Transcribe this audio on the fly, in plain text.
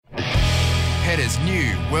Petters'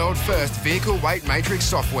 new world-first vehicle weight matrix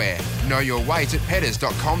software. Know your weight at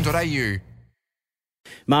petters.com.au.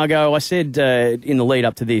 Margot, I said in the lead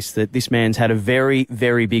up to this that this man's had a very,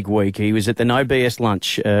 very big week. He was at the No BS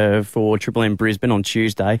lunch for Triple M Brisbane on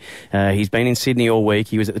Tuesday. He's been in Sydney all week.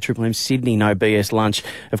 He was at the Triple M Sydney No BS lunch,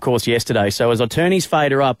 of course, yesterday. So as I turn his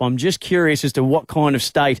fader up, I'm just curious as to what kind of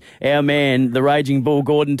state our man, the Raging Bull,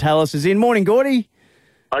 Gorden Tallis, is in. Morning, Gordy.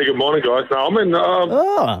 Hey, good morning, guys. No, I'm in...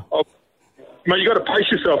 mate, you got to pace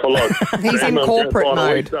yourself a lot. He's in corporate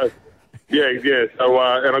mode. Yeah. So,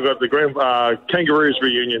 and I got the Kangaroos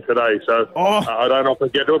reunion today. So I don't often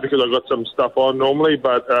get to it because I've got some stuff on normally.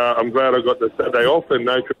 But I'm glad I got the Saturday off and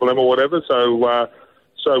no Triple M or whatever. So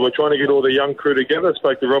we're trying to get all the young crew together.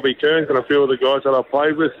 Spoke to Robbie Kearns and a few of the guys that I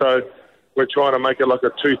played with. So we're trying to make it like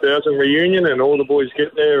a 2000 reunion, and all the boys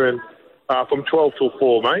get there and from 12 till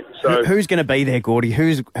 4, mate. So who's going to be there, Gordy? Who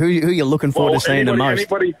you looking forward to seeing the most?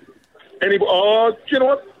 Anybody. Oh, do you know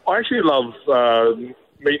what? I actually love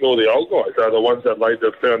meeting all the old guys. They're the ones that laid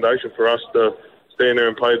the foundation for us to stand there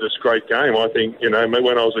and play this great game. I think, when I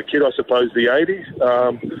was a kid, I suppose the 80s,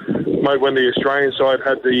 mate, when the Australian side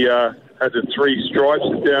had the three stripes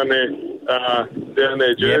down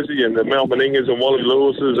their jersey, and the Melbourne Ingers and Wally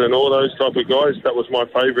Lewises and all those type of guys, that was my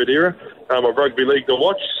favourite era of rugby league to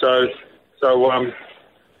watch. So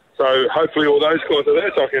hopefully all those guys are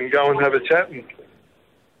there so I can go and have a chat and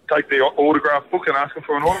take the autograph book and ask them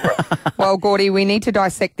for an autograph. Well, Gordy, we need to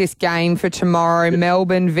dissect this game for tomorrow.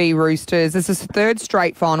 Melbourne v Roosters. This is the third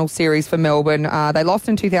straight final series for Melbourne. They lost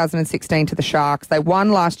in 2016 to the Sharks. They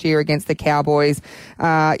won last year against the Cowboys.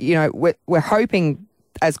 We're hoping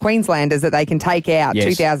as Queenslanders that they can take out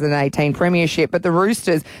 2018 premiership. But the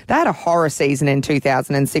Roosters, they had a horror season in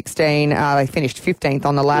 2016. They finished 15th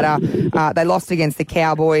on the ladder. They lost against the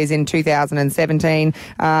Cowboys in 2017.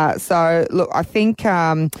 So, look, I think,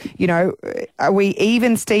 are we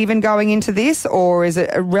even, Stephen, going into this, or is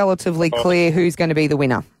it relatively clear who's going to be the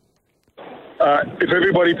winner? If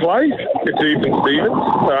everybody plays, it's even Stevens.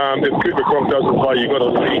 If Cooper Cronk doesn't play, you've got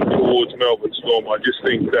to lean towards Melbourne Storm. I just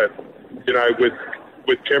think that,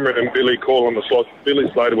 with Cameron and Billy calling the slots, Billy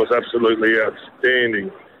Slater was absolutely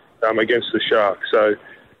outstanding against the Sharks. So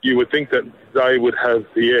you would think that they would have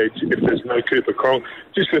the edge if there's no Cooper Cronk.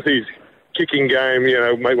 Just with his kicking game,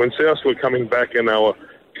 mate, when South were coming back and they were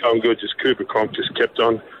going good, just Cooper Cronk just kept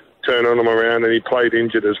on turning them around, and he played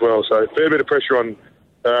injured as well. So fair bit of pressure on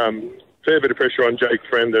Jake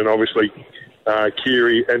Friend and obviously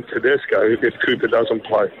Keary and Tedesco if Cooper doesn't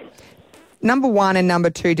play. Number 1 and number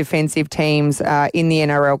 2 defensive teams in the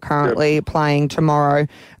NRL currently playing tomorrow.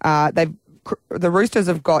 The Roosters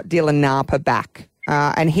have got Dylan Napa back,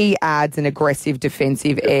 and he adds an aggressive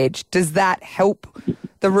defensive edge. Does that help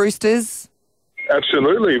the Roosters?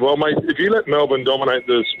 Absolutely. Well, mate, if you let Melbourne dominate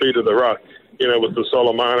the speed of the ruck, with the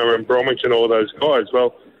Solomona and Bromwich and all those guys,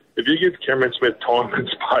 well, if you give Cameron Smith time and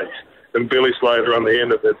space and Billy Slater on the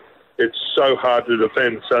end of it, it's so hard to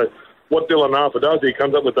defend. So what Dylan Napa does, he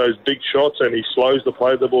comes up with those big shots and he slows the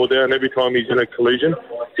play of the ball down. Every time he's in a collision,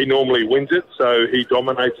 he normally wins it. So he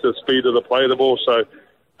dominates the speed of the play of the ball. So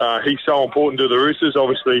he's so important to the Roosters.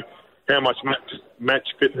 Obviously, how much match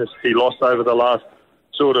fitness he lost over the last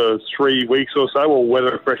sort of 3 weeks or so, or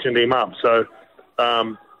whether it freshened him up. So,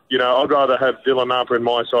 I'd rather have Dylan Napa in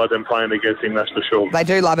my side than playing against him, that's for sure. They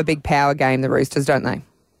do love a big power game, the Roosters, don't they?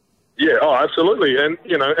 Yeah, absolutely. And,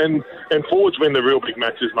 and forwards win the real big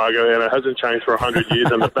matches, Margot, and it hasn't changed for 100 years.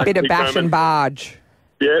 And the bit of bash and barge.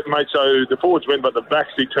 Yeah, mate, so the forwards win, but the back's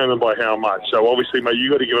determined by how much. So obviously, mate, you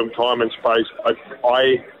got to give them time and space.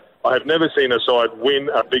 I have never seen a side win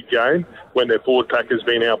a big game when their forward pack has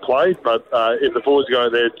been outplayed, but if the forwards go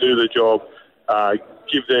there, do the job,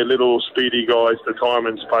 give their little speedy guys the time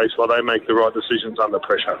and space while they make the right decisions under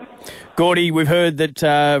pressure. Gordy, we've heard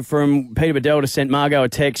that from Peter Bedell to sent Margot a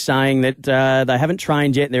text saying that they haven't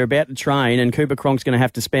trained yet. They're about to train, and Cooper Cronk's going to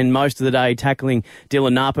have to spend most of the day tackling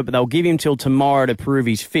Dylan Napa, but they'll give him till tomorrow to prove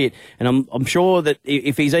he's fit. And I'm sure that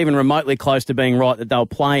if he's even remotely close to being right, that they'll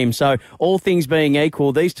play him. So all things being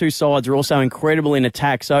equal, these two sides are also incredible in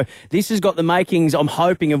attack. So this has got the makings, I'm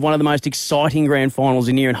hoping, of one of the most exciting grand finals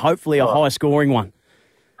in here, and hopefully a high-scoring one.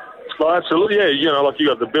 Well, absolutely, yeah. Like you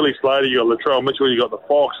got the Billy Slater, you got Latrell Mitchell, you got the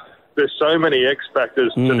Fox. There's so many X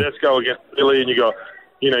factors. Tedesco against Billy, and you got,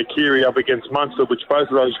 Keary up against Munster, which both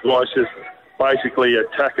of those guys just basically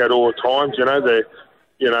attack at all times.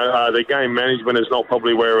 Their game management is not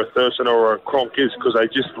probably where a Thurston or a Cronk is, because they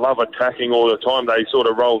just love attacking all the time. They sort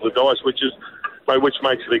of roll the dice, which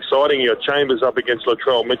makes it exciting. You got Chambers up against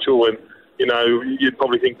Latrell Mitchell, and you'd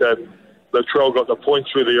probably think that Latrell got the points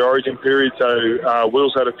through the Origin period, so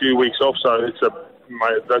Will's had a few weeks off, so it's a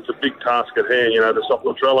mate, that's a big task at hand. To stop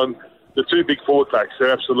Latrell. And the two big forward backs,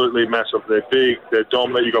 they're absolutely massive. They're big, they're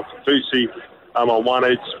dominant. You've got Kafusi on one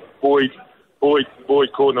edge, Boyd,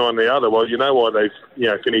 Cordner on the other. Well, you know why they've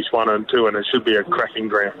finished 1 and 2, and it should be a cracking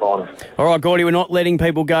grand final. All right, Gordy, we're not letting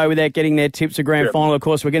people go without getting their tips of grand final. Of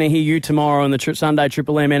course, we're going to hear you tomorrow on the Sunday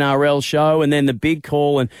Triple M NRL show, and then the big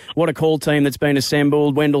call, and what a call team that's been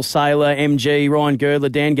assembled. Wendell Saylor, MG, Ryan Girdler,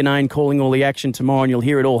 Dan Ganane calling all the action tomorrow, and you'll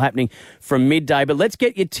hear it all happening from midday. But let's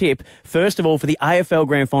get your tip, first of all, for the AFL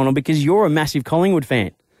grand final, because you're a massive Collingwood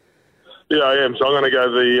fan. Yeah, I am. So I'm going to go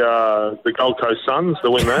the Gold Coast Suns to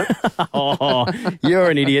win that. Oh, you're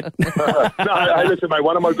an idiot. No, hey, listen, mate,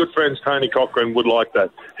 one of my good friends, Tony Cochran, would like that.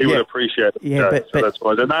 He would appreciate it. Yeah, so that's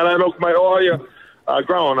why I said, no, look, mate,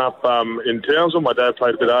 growing up in Townsville, my dad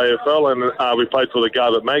played a bit of AFL, and we played for the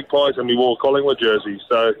Garbutt Magpies, and we wore Collingwood jerseys.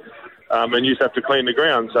 So, and used to have to clean the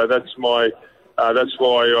ground. So that's why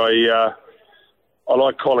I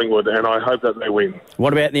like Collingwood, and I hope that they win.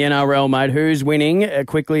 What about the NRL, mate? Who's winning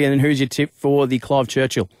quickly, and who's your tip for the Clive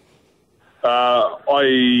Churchill?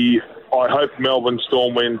 I hope Melbourne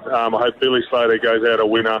Storm win. I hope Billy Slater goes out a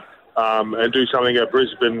winner and do something that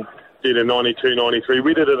Brisbane did in 92, 93.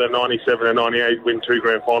 We did it in 97 and 98, win 2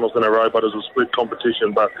 grand finals in a row, but it was a split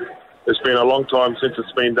competition. But it's been a long time since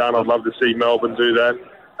it's been done. I'd love to see Melbourne do that.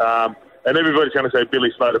 And everybody's going to say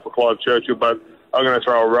Billy Slater for Clive Churchill, but I'm going to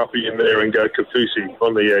throw a roughie in there and go Kafusi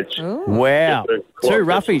on the edge. Ooh. Wow. 2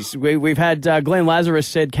 roughies. We've had Glenn Lazarus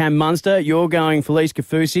said Cam Munster. You're going Felice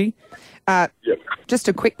Kafusi. Just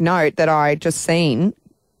a quick note that I just seen.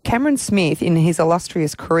 Cameron Smith, in his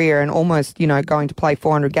illustrious career and almost, going to play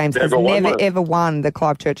 400 games, has never, ever won the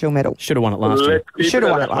Clive Churchill medal. Should have won it last year. Should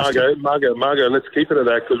have won it last year. Margot, let's keep it at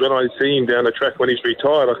that, because when I see him down the track when he's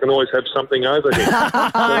retired, I can always have something over him.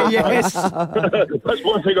 Yes. That's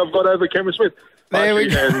one thing I've got over Cameron Smith. There we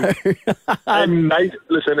go. And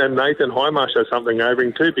Nathan Highmarsh has something over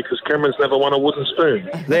him too, because Cameron's never won a wooden spoon.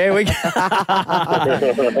 There we go.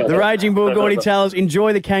 The Raging Bull, Gorden Tallis.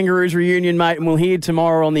 Enjoy the Kangaroos reunion, mate, and we'll hear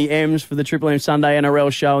tomorrow on the M's for the Triple M Sunday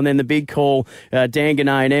NRL show, and then the big call, Dan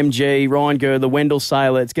Ganane, MG, Ryan Girdler, Wendell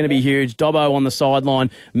Saylor. It's going to be huge. Dobbo on the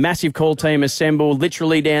sideline. Massive call team assembled,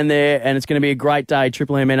 literally down there, and it's going to be a great day.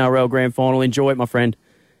 Triple M NRL Grand Final. Enjoy it, my friend.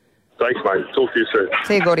 Thanks, mate. Talk to you soon.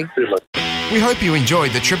 See you, Gordy. See you, mate. We hope you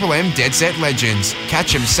enjoyed the Triple M Dead Set Legends.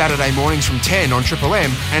 Catch them Saturday mornings from 10 on Triple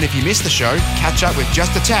M, and if you missed the show, catch up with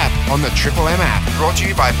Just a Tap on the Triple M app. Brought to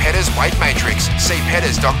you by Petters Weight Matrix. See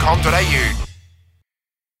petters.com.au.